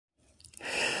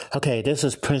Okay, this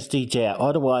is Prince DJ.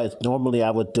 Otherwise, normally I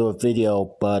would do a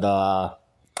video, but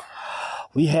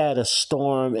we had a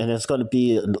storm, and it's going to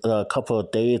be a couple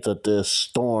of days of this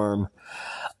storm.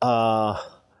 Uh,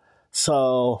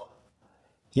 so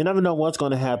you never know what's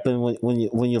going to happen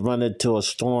when you run into a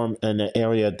storm in the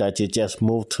area that you just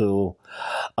moved to.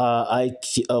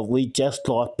 We just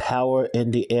lost power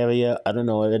in the area. I don't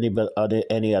know if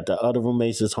any of the other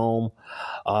roommates is home.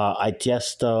 I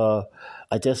just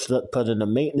put in a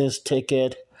maintenance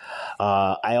ticket.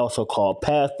 I also called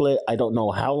PassSplit. I don't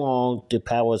know how long the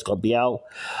power is going to be out.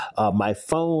 My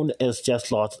phone is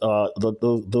just lost,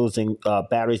 losing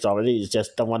batteries already. It's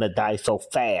just don't want to die so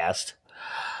fast.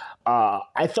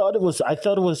 I thought it was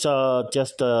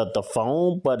just the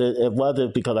phone, but it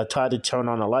wasn't because I tried to turn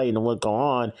on the light and it wouldn't go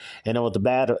on, and it was the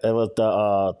battery, it was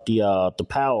the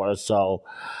power. So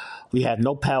we had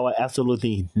no power,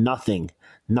 absolutely nothing.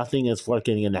 Nothing is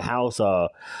working in the house,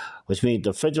 which means the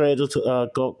refrigerator has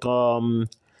gone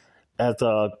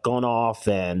off,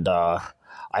 and I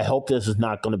hope this is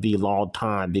not going to be a long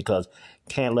time because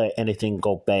can't let anything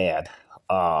go bad.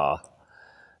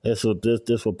 This will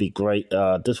be great.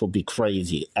 This will be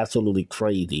crazy, absolutely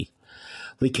crazy.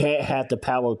 We can't have the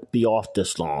power be off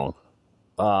this long.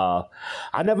 Uh,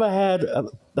 I never had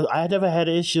I never had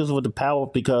issues with the power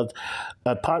because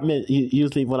apartment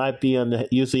usually when I be on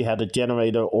usually had a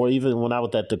generator, or even when I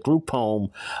was at the group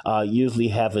home usually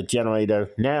have a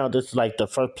generator. Now this is like the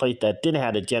first place that didn't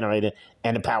have a generator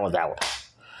and the power's out.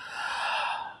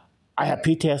 I have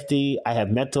PTSD. I have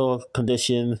mental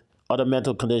conditions, other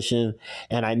mental conditions,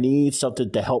 and I need something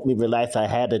to help me relax. I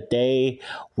had a day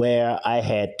where I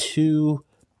had two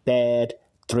bad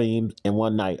dreams in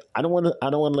one night. I don't want to. I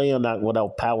don't want to lay on that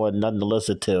without power and nothing to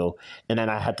listen to, and then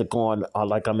I had to go on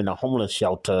like I'm in a homeless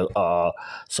shelter,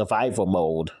 survival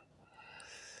mode.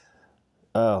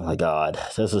 Oh my god,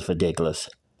 this is ridiculous.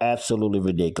 Absolutely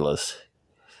ridiculous.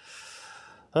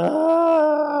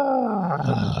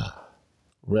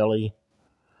 Really?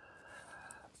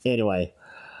 Anyway,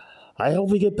 I hope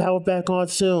we get power back on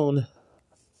soon.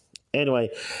 Anyway,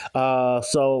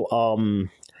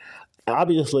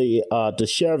 obviously the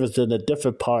sheriff is in a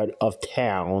different part of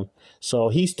town, so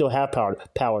he still have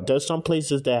power. There's some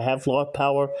places that have lost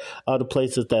power, other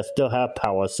places that still have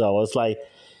power. So it's like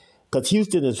because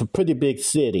Houston is a pretty big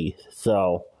city,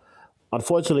 so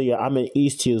unfortunately I'm in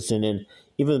East Houston, and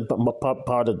even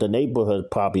part of the neighborhood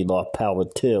probably lost power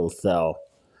too. So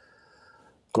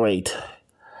great.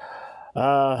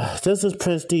 This is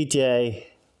Prince DJ.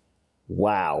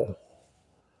 Wow.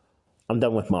 I'm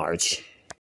done with March.